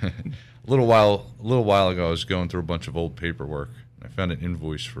 A little while ago, I was going through a bunch of old paperwork. I found an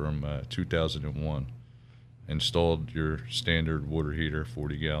invoice from 2001. Installed your standard water heater,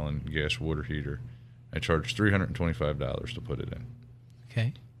 40-gallon gas water heater. I charged $325 to put it in.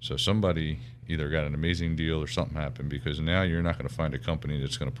 Okay. So somebody either got an amazing deal or something happened, because now you're not going to find a company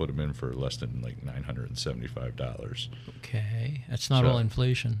that's going to put them in for less than like $975. Okay. That's not all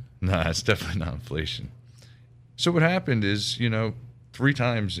inflation. Nah, it's definitely not inflation. So what happened is, 3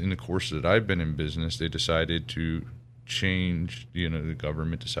 times in the course that I've been in business, they decided to change, the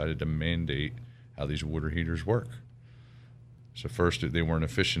government decided to mandate how these water heaters work. So first they weren't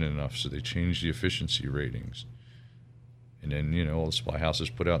efficient enough, so they changed the efficiency ratings. And then, all the supply houses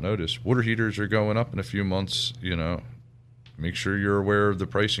put out notice. Water heaters are going up in a few months, Make sure you're aware of the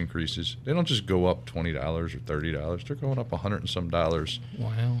price increases. They don't just go up $20 or $30. They're going up $100 and some dollars.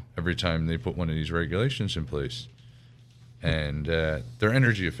 Wow. Every time they put one of these regulations in place. And their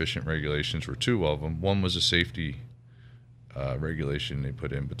energy efficient regulations were 2 of them. One was a safety regulation they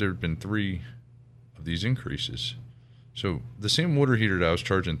put in, but there have been 3 of these increases. So the same water heater that I was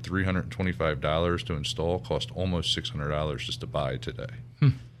charging $325 to install cost almost $600 just to buy today.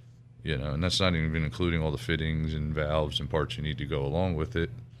 And that's not even including all the fittings and valves and parts you need to go along with it.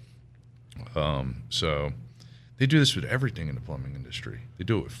 So they do this with everything in the plumbing industry. They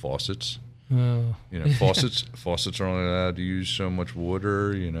do it with faucets. Oh. Faucets are only allowed to use so much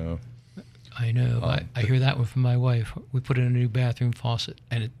water, I know. I hear that one from my wife. We put in a new bathroom faucet,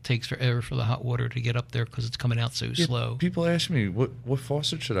 and it takes forever for the hot water to get up there because it's coming out so slow. People ask me, what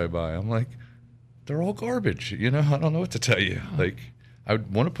faucet should I buy? I'm like, they're all garbage. I don't know what to tell you. I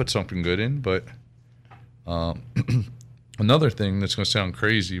would want to put something good in, but another thing that's going to sound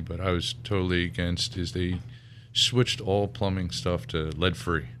crazy, but I was totally against, is they switched all plumbing stuff to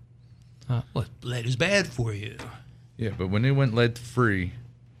lead-free. Well, lead is bad for you. Yeah, but when they went lead-free,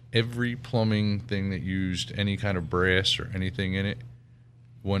 every plumbing thing that used any kind of brass or anything in it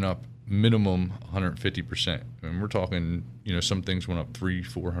went up minimum 150%. And we're talking, some things went up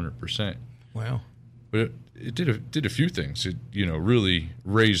 300-400%. Wow. But it did a few things. It, really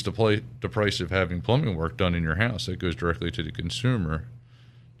raised the price of having plumbing work done in your house. That goes directly to the consumer.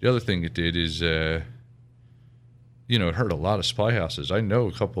 The other thing it did is, it hurt a lot of supply houses. I know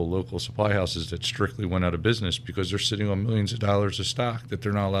a couple of local supply houses that strictly went out of business because they're sitting on millions of dollars of stock that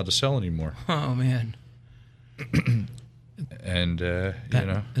they're not allowed to sell anymore. Oh, man. And,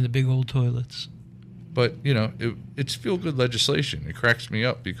 and the big old toilets. But, it's feel-good legislation. It cracks me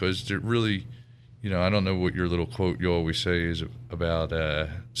up because it really, I don't know what your little quote you always say is about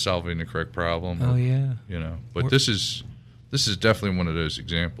solving the correct problem. Oh, yeah. But this is definitely one of those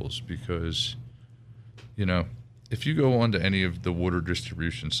examples because, if you go onto any of the water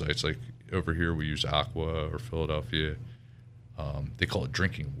distribution sites, like over here we use Aqua or Philadelphia, they call it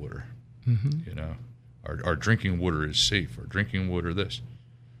drinking water. Mm-hmm. Our drinking water is safe. Our drinking water this.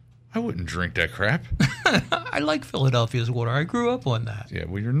 I wouldn't drink that crap. I like Philadelphia's water. I grew up on that. Yeah,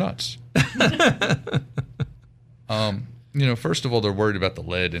 well, you're nuts. First of all, they're worried about the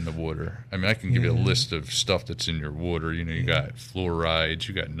lead in the water. I mean, I can give you a list of stuff that's in your water. You got fluorides,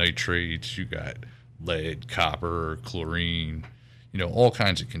 you got nitrates, you got lead, copper, chlorine, all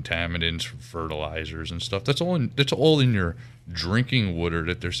kinds of contaminants from fertilizers and stuff. That's all in your drinking water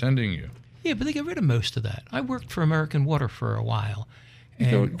that they're sending you. Yeah, but they get rid of most of that. I worked for American Water for a while.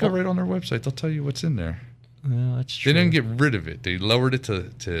 And go right on their website. They'll tell you what's in there. Well, that's true. They didn't get rid of it. They lowered it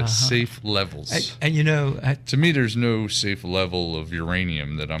to safe levels. And to me, there's no safe level of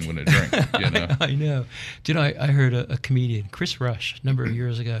uranium that I'm going to drink. I know. I heard a comedian, Chris Rush, a number of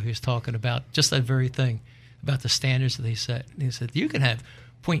years ago, he was talking about just that very thing, about the standards that they set. And he said, you can have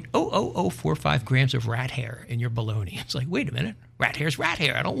 0.00045 grams of rat hair in your bologna. It's like, wait a minute. Rat hair's rat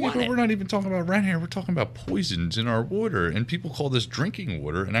hair. I don't want but it. We're not even talking about rat hair. We're talking about poisons in our water. And people call this drinking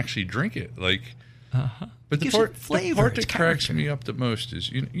water and actually drink it. But the part that cracks me up the most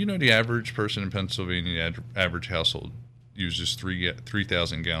is, you know, the average person in Pennsylvania, the average household uses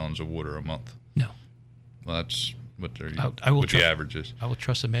 3,000 gallons of water a month. No. Well, that's what the average is. I will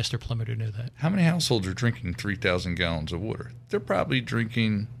trust a master plumber to know that. How many households are drinking 3,000 gallons of water? They're probably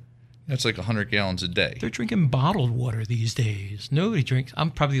drinking, that's like 100 gallons a day. They're drinking bottled water these days. Nobody drinks.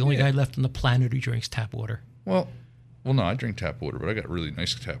 I'm probably the only guy left on the planet who drinks tap water. Well, no, I drink tap water, but I got really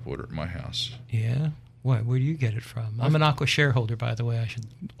nice tap water at my house. Yeah? What? Where do you get it from? I'm an Aqua shareholder, by the way. I should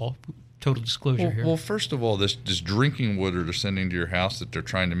total disclosure here. Well, first of all, this drinking water they're sending to your house that they're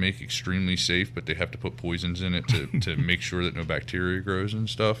trying to make extremely safe, but they have to put poisons in it to make sure that no bacteria grows and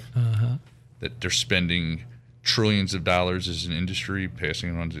stuff. That they're spending trillions of dollars as an industry,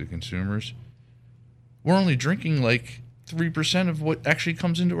 passing it on to the consumers. We're only drinking like 3% of what actually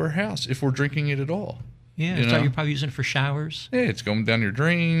comes into our house, if we're drinking it at all. Yeah, you're probably using it for showers. Yeah, it's going down your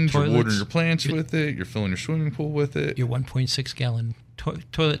drains, toilets, you're watering your plants with it, you're filling your swimming pool with it. Your 1.6 gallon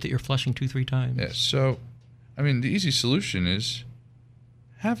toilet that you're flushing 2-3 times. Yeah, so, I mean, the easy solution is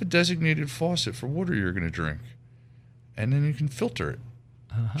have a designated faucet for water you're going to drink, and then you can filter it.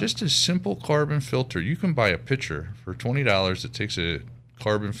 Just a simple carbon filter. You can buy a pitcher for $20 that takes a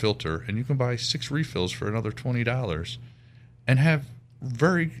carbon filter, and you can buy 6 refills for another $20 and have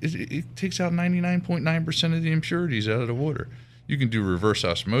it takes out 99.9% of the impurities out of the water. You can do reverse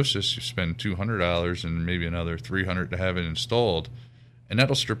osmosis. You spend $200 and maybe another $300 to have it installed, and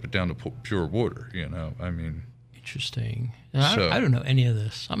that'll strip it down to pure water. You know, I mean, interesting. I don't know any of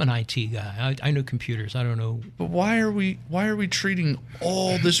this. I'm an IT guy. I know computers. I don't know. But why are we treating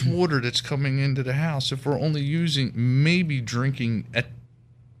all this water that's coming into the house if we're only maybe drinking at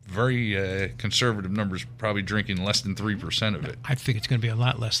very conservative numbers, probably drinking less than 3% of it? I think it's going to be a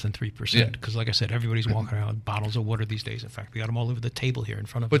lot less than 3% because, like I said, everybody's walking around with bottles of water these days. In fact, we got them all over the table here in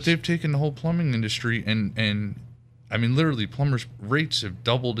front of us. But they've taken the whole plumbing industry and I mean, literally, plumbers' rates have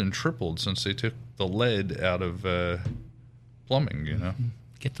doubled and tripled since they took the lead out of plumbing, you know.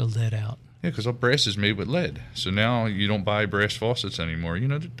 Get the lead out. Yeah, because all brass is made with lead. So now you don't buy brass faucets anymore. You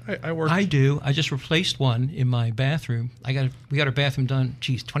know, I work. I do. I just replaced one in my bathroom. We got our bathroom done,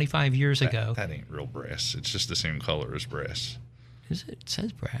 25 years ago. That ain't real brass. It's just the same color as brass. Is it? It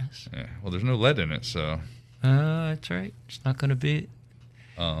says brass. Yeah. Well, there's no lead in it, so. That's right. It's not going to be.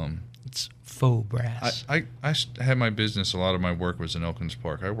 It's faux brass. I had my business. A lot of my work was in Elkins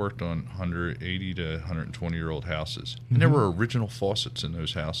Park. I worked on 180 to 120-year-old houses, and there were original faucets in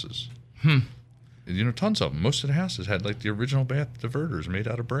those houses. You know, tons of them. Most of the houses had like the original bath diverters made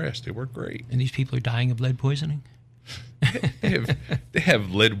out of brass. They work great. And these people are dying of lead poisoning? They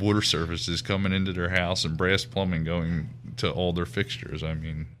have lead water surfaces coming into their house and brass plumbing going to all their fixtures. I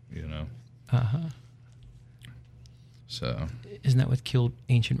mean, you know. So. Isn't that what killed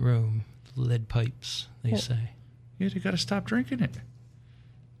ancient Rome? The lead pipes, they say. Yeah, they got to stop drinking it.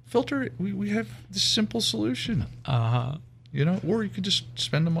 Filter it. We have this simple solution. You know, or you could just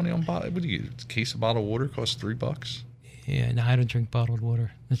spend the money on bottle. What do you get? A case of bottled water costs $3. Yeah, no, I don't drink bottled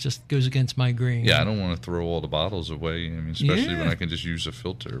water. It just goes against my grain. Yeah, I don't want to throw all the bottles away. I mean, especially when I can just use a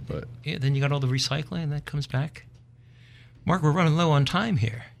filter. But yeah, then you got all the recycling that comes back. Mark, we're running low on time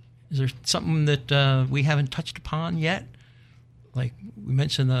here. Is there something that we haven't touched upon yet? Like we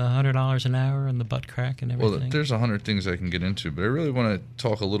mentioned the $100 an hour and the butt crack and everything. Well, there's 100 things I can get into, but I really want to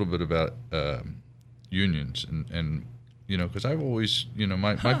talk a little bit about unions and you know, because I've always, you know,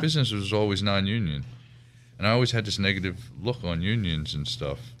 my business was always non-union, and I always had this negative look on unions and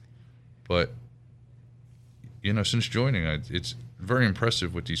stuff. But you know, since joining, it's very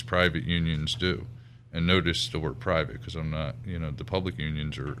impressive what these private unions do. And notice the word private, because I'm not, you know, the public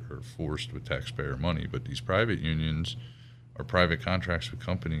unions are forced with taxpayer money, but these private unions are private contracts with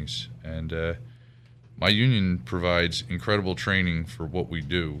companies. And my union provides incredible training for what we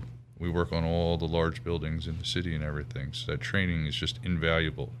do. We work on all the large buildings in the city and everything. So that training is just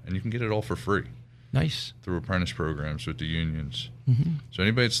invaluable. And you can get it all for free. Nice. Through apprentice programs with the unions. So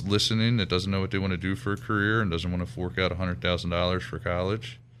anybody that's listening that doesn't know what they want to do for a career and doesn't want to fork out $100,000 for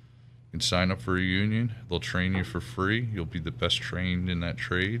college, you can sign up for a union. They'll train you for free. You'll be the best trained in that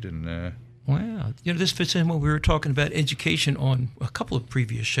trade. And wow. You know, this fits in what we were talking about education on a couple of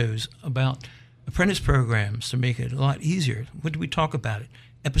previous shows about apprentice programs to make it a lot easier. What did we talk about it?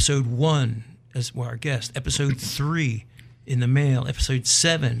 Episode 1 as our guest. Episode 3 in the mail. Episode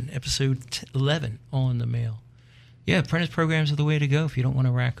 7. Episode 11 on the mail. Yeah, apprentice programs are the way to go if you don't want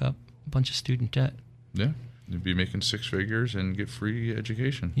to rack up a bunch of student debt. Yeah. you'd be making six figures and get free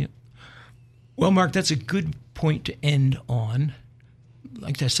education. Yeah. Well, Mark, that's a good point to end on. I'd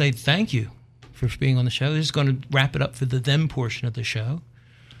like to say thank you for being on the show. This is going to wrap it up for the them portion of the show.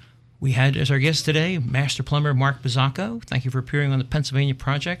 We had as our guest today, Master Plumber Marc Bozzacco. Thank you for appearing on the Pennsylvania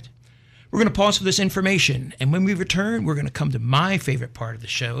Project. We're going to pause for this information, and when we return, we're going to come to my favorite part of the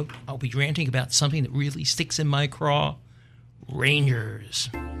show. I'll be ranting about something that really sticks in my craw, Rangers.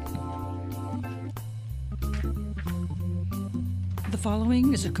 The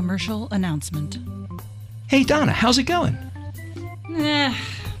following is a commercial announcement. Hey, Donna, how's it going?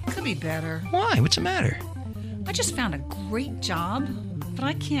 Could be better. Why? What's the matter? I just found a great job, but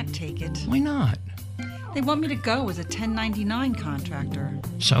I can't take it. Why not? They want me to go as a 1099 contractor.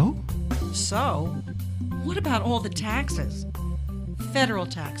 So? So, what about all the taxes? Federal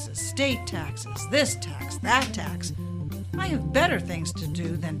taxes, state taxes, this tax, that tax. I have better things to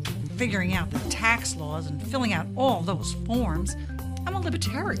do than figuring out the tax laws and filling out all those forms. I'm a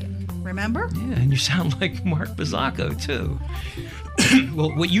libertarian, remember? Yeah, and you sound like Marc Bozzacco, too.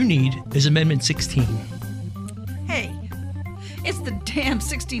 Well, what you need is Amendment 16. Hey, it's the damn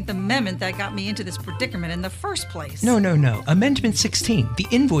 16th Amendment that got me into this predicament in the first place. No. Amendment 16, the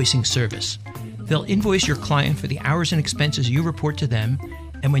invoicing service. They'll invoice your client for the hours and expenses you report to them,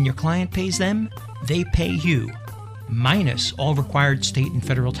 and when your client pays them, they pay you, minus all required state and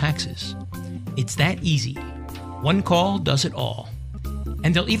federal taxes. It's that easy. One call does it all.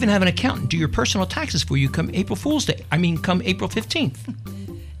 And they'll even have an accountant do your personal taxes for you come April 15th.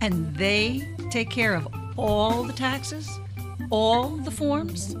 And they take care of all the taxes? All the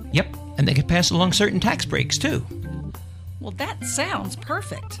forms? Yep, and they can pass along certain tax breaks, too. Well, that sounds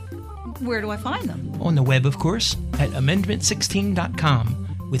perfect. Where do I find them? On the web, of course, at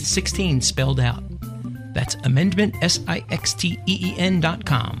amendment16.com, with 16 spelled out. That's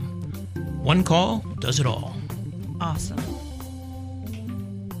amendment16.com. One call does it all. Awesome.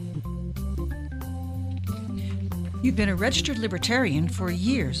 You've been a registered libertarian for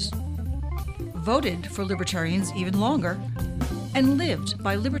years, voted for libertarians even longer, and lived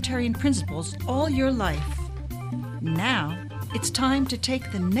by libertarian principles all your life. Now, it's time to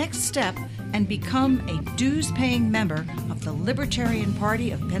take the next step and become a dues-paying member of the Libertarian Party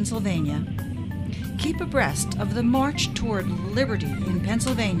of Pennsylvania. Keep abreast of the march toward liberty in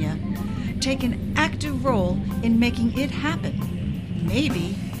Pennsylvania. Take an active role in making it happen.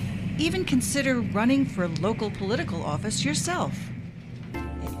 Maybe even consider running for local political office yourself.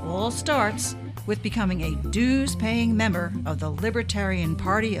 It all starts with becoming a dues-paying member of the Libertarian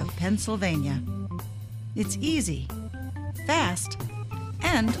Party of Pennsylvania. It's easy, fast,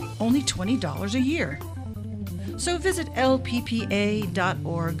 and only $20 a year. So visit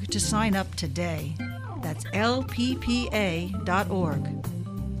lppa.org to sign up today. That's lppa.org.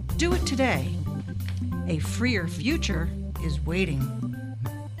 Do it today. A freer future is waiting.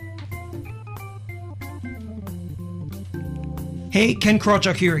 Hey, Ken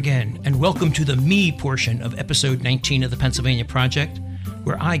Krawchuk here again, and welcome to the me portion of episode 19 of the Pennsylvania Project,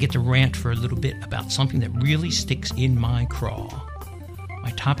 where I get to rant for a little bit about something that really sticks in my craw.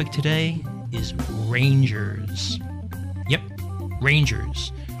 My topic today is Rangers. Yep,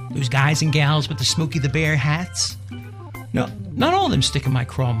 Rangers. Those guys and gals with the Smokey the Bear hats. No, not all of them stick in my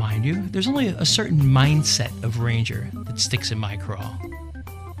craw, mind you. There's only a certain mindset of Ranger that sticks in my craw.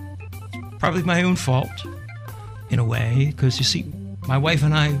 It's probably my own fault, in a way, because you see, my wife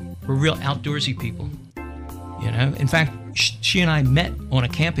and I were real outdoorsy people. You know, in fact, she and I met on a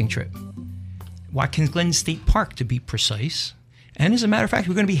camping trip, Watkins Glen State Park to be precise. And as a matter of fact,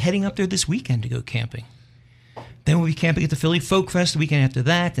 we're going to be heading up there this weekend to go camping. Then we'll be camping at the Philly Folk Fest the weekend after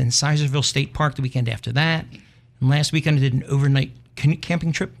that, then Sizersville State Park the weekend after that. And last weekend I did an overnight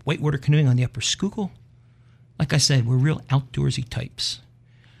camping trip, whitewater canoeing on the Upper Schuylkill. Like I said, we're real outdoorsy types.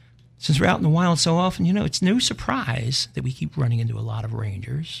 Since we're out in the wild so often, you know, it's no surprise that we keep running into a lot of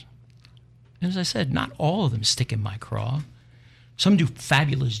Rangers. And as I said, not all of them stick in my craw. Some do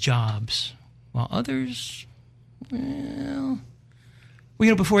fabulous jobs, while others, well, you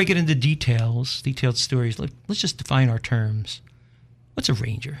know, before I get into detailed stories, let's just define our terms. What's a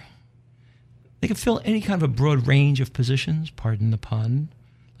Ranger? They can fill any kind of a broad range of positions, pardon the pun,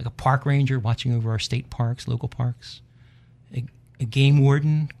 like a park ranger watching over our state parks, local parks, a game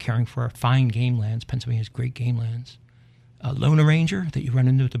warden caring for our fine game lands. Pennsylvania has great game lands. A loan arranger that you run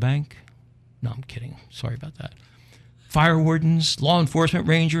into at the bank. No, I'm kidding. Sorry about that. Fire wardens, law enforcement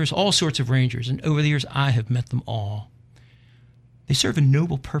rangers, all sorts of rangers. And over the years, I have met them all. They serve a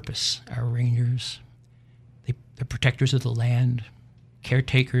noble purpose, our rangers. They're protectors of the land,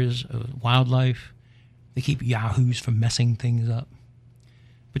 caretakers of wildlife. They keep yahoos from messing things up.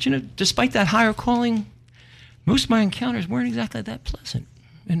 But, you know, despite that higher calling, Most of my encounters weren't exactly that pleasant.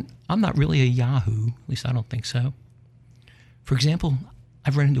 And I'm not really a yahoo, at least I don't think so. For example,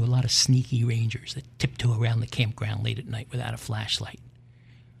 I've run into a lot of sneaky rangers that tiptoe around the campground late at night without a flashlight.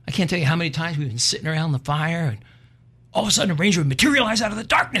 I can't tell you how many times we've been sitting around the fire and all of a sudden a ranger would materialize out of the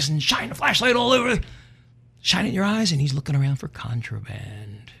darkness and shine a flashlight all over, shine it in your eyes, and he's looking around for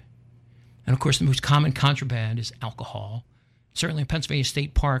contraband. And of course, the most common contraband is alcohol. Certainly in Pennsylvania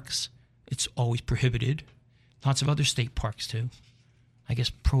state parks, it's always prohibited. Lots of other state parks too. I guess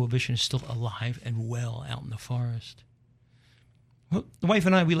prohibition is still alive and well out in the forest. Well, the wife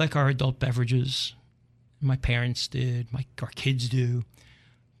and I, we like our adult beverages. My parents did. Our kids do.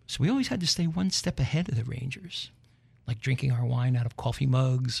 So we always had to stay one step ahead of the rangers, like drinking our wine out of coffee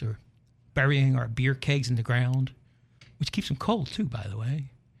mugs or burying our beer kegs in the ground, which keeps them cold too, by the way.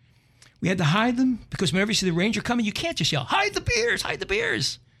 We had to hide them because whenever you see the ranger coming, you can't just yell, "Hide the beers, hide the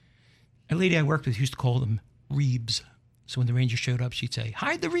beers." A lady I worked with used to call them reebs. So when the ranger showed up, she'd say,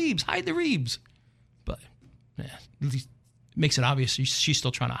 "Hide the reebs, hide the reebs." But at least it makes it obvious she's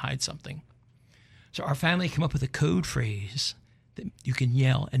still trying to hide something. So our family came up with a code phrase that you can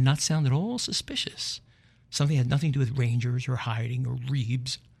yell and not sound at all suspicious. Something that had nothing to do with rangers or hiding or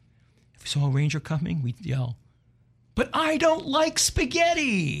reebs. If we saw a ranger coming, we'd yell, "But I don't like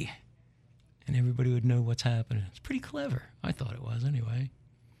spaghetti!" And everybody would know what's happening. It's pretty clever. I thought it was anyway.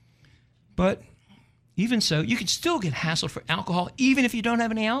 But even so, you can still get hassled for alcohol even if you don't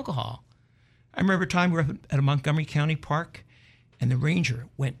have any alcohol. I remember a time we were up at a Montgomery County park, and the ranger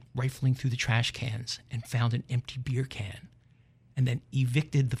went rifling through the trash cans and found an empty beer can, and then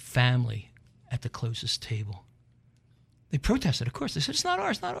evicted the family at the closest table. They protested, of course. They said, "It's not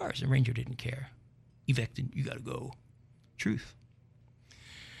ours, not ours." The ranger didn't care. Evicted, you got to go. Truth.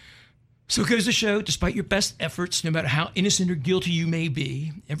 So it goes to show, despite your best efforts, no matter how innocent or guilty you may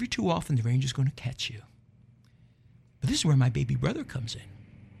be, every too often the ranger's going to catch you. But this is where my baby brother comes in.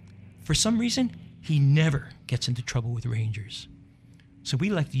 For some reason, he never gets into trouble with rangers. So we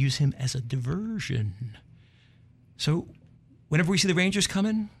like to use him as a diversion. So whenever we see the rangers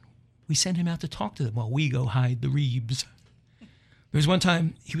coming, we send him out to talk to them while we go hide the reebs. There was one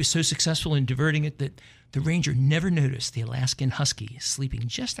time he was so successful in diverting it that the ranger never noticed the Alaskan husky sleeping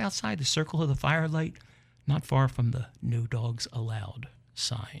just outside the circle of the firelight, not far from the "No Dogs Allowed"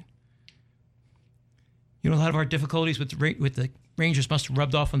 sign. You know, a lot of our difficulties with the rangers must have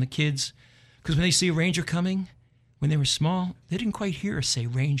rubbed off on the kids, because when they see a ranger coming, when they were small, they didn't quite hear us say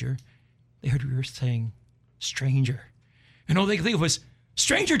ranger. They heard we were saying stranger. And all they could think of was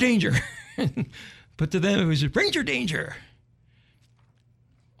stranger danger. But to them, it was ranger danger.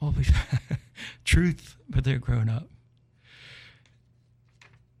 Always truth, but they're grown up.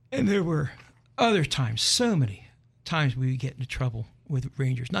 And there were other times, so many times we would get into trouble with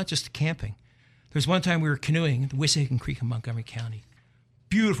rangers, not just camping. There was one time we were canoeing at the Wissahickon Creek in Montgomery County.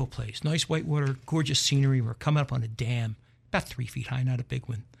 Beautiful place, nice white water, gorgeous scenery. We're coming up on a dam, about 3 feet high, not a big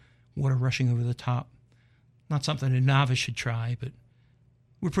one. Water rushing over the top. Not something a novice should try, but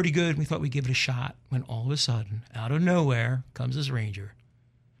we're pretty good. We thought we'd give it a shot when all of a sudden, out of nowhere, comes this ranger.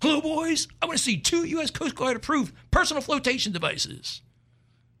 "Hello, boys. I want to see 2 U.S. Coast Guard approved personal flotation devices."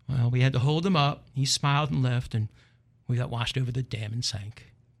 Well, we had to hold him up. He smiled and left, and we got washed over the dam and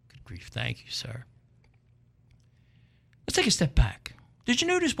sank. Good grief. Thank you, sir. Let's take a step back. Did you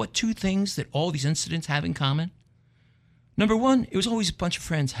notice what 2 things that all these incidents have in common? Number 1, it was always a bunch of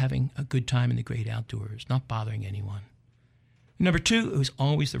friends having a good time in the great outdoors, not bothering anyone. Number 2, it was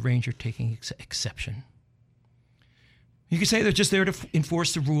always the ranger taking exception. You could say they're just there to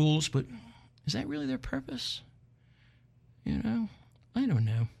enforce the rules, but is that really their purpose? You know, I don't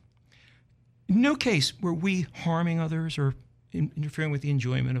know. In no case were we harming others or interfering with the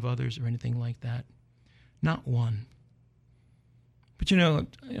enjoyment of others or anything like that. Not one. But, you know,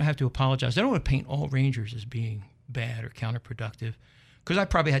 I have to apologize. I don't want to paint all rangers as being bad or counterproductive, because I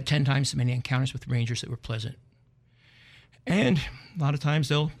probably had 10 times as many encounters with rangers that were pleasant. And a lot of times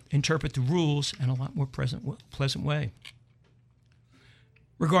they'll interpret the rules in a lot more pleasant way.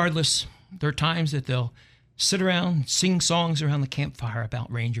 Regardless, there are times that they'll sit around and sing songs around the campfire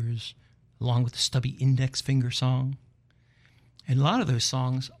about rangers, along with the stubby index finger song. And a lot of those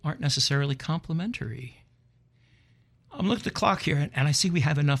songs aren't necessarily complimentary. I'm looking at the clock here, and I see we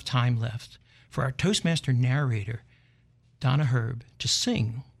have enough time left for our Toastmaster narrator, Donna Herb, to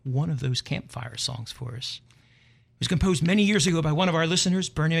sing one of those campfire songs for us. It was composed many years ago by one of our listeners,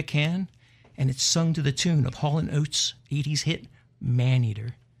 Bernie McCann, and it's sung to the tune of Hall & Oates' 80s hit,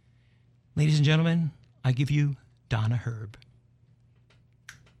 "Man-Eater." Ladies and gentlemen, I give you Donna Herb.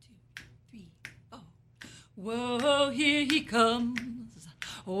 2, 3, 4. Whoa, here he comes,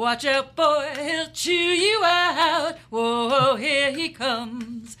 Watch out, boy, he'll chew you out. Whoa, here he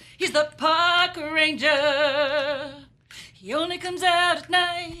comes. He's the park ranger. He only comes out at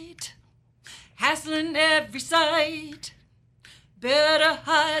night, hassling every sight. Better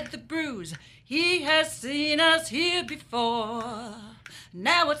hide the bruise. He has seen us here before.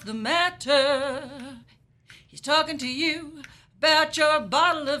 Now what's the matter? He's talking to you about your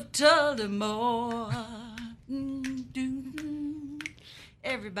bottle of Tullamore.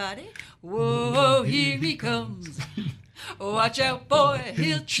 Everybody, whoa, here he comes. Watch out, boy,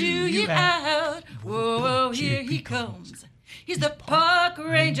 he'll chew you out. Whoa, here he comes. He's the park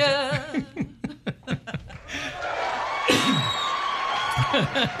ranger.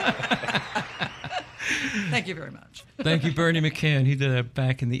 Thank you very much. Thank you, Bernie McCann. He did that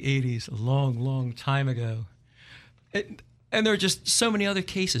back in the 80s, a long, long time ago. And there are just so many other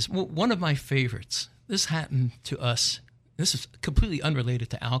cases. Well, one of my favorites, this happened to us. This is completely unrelated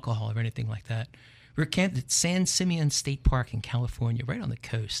to alcohol or anything like that. We were camped at San Simeon State Park in California, right on the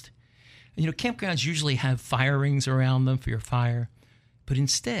coast. And, campgrounds usually have fire rings around them for your fire. But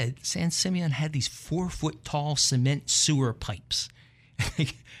instead, San Simeon had these 4-foot-tall cement sewer pipes.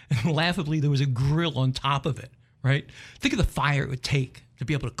 And laughably, there was a grill on top of it, right? Think of the fire it would take to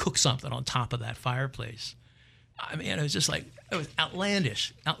be able to cook something on top of that fireplace. I mean, it was just like, it was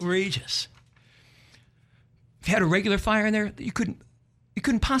outlandish, outrageous. If you had a regular fire in there, you couldn't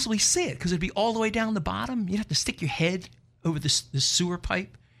possibly see it because it'd be all the way down the bottom. You'd have to stick your head over this sewer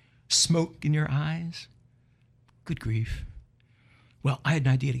pipe, smoke in your eyes. Good grief. Well, I had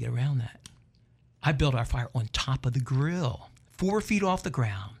an idea to get around that. I built our fire on top of the grill, 4 feet off the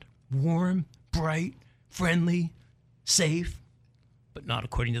ground. Warm, bright, friendly, safe, but not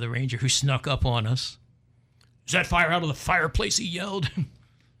according to the ranger who snuck up on us. Is that fire out of the fireplace? He yelled.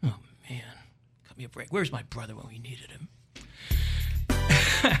 Oh, man. Cut me a break. Where's my brother when we needed him?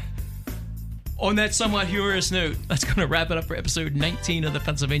 On that somewhat humorous note, that's going to wrap it up for episode 19 of the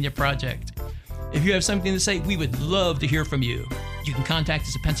Pennsylvania Project. If you have something to say, we would love to hear from you. You can contact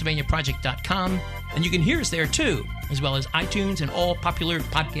us at PennsylvaniaProject.com, and you can hear us there too, as well as iTunes and all popular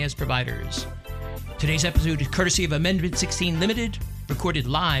podcast providers. Today's episode is courtesy of Amendment 16 Limited, recorded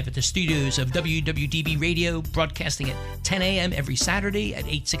live at the studios of WWDB Radio, broadcasting at 10 a.m. every Saturday at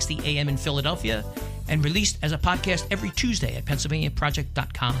 8:60 a.m. in Philadelphia, and released as a podcast every Tuesday at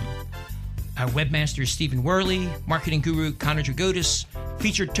PennsylvaniaProject.com. Our webmaster is Stephen Worley, marketing guru Connor Dragotis,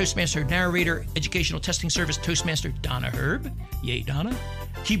 featured Toastmaster narrator, educational testing service Toastmaster Donna Herb. Yay, Donna.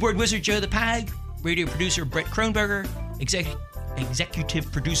 Keyboard wizard Joe the Pag, radio producer Brett Kronberger,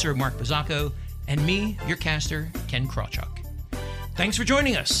 executive producer Marc Bozzacco, and me, your caster, Ken Krawchuk. Thanks for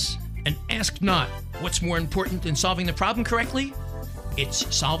joining us. And ask not, what's more important than solving the problem correctly?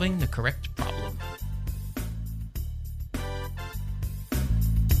 It's solving the correct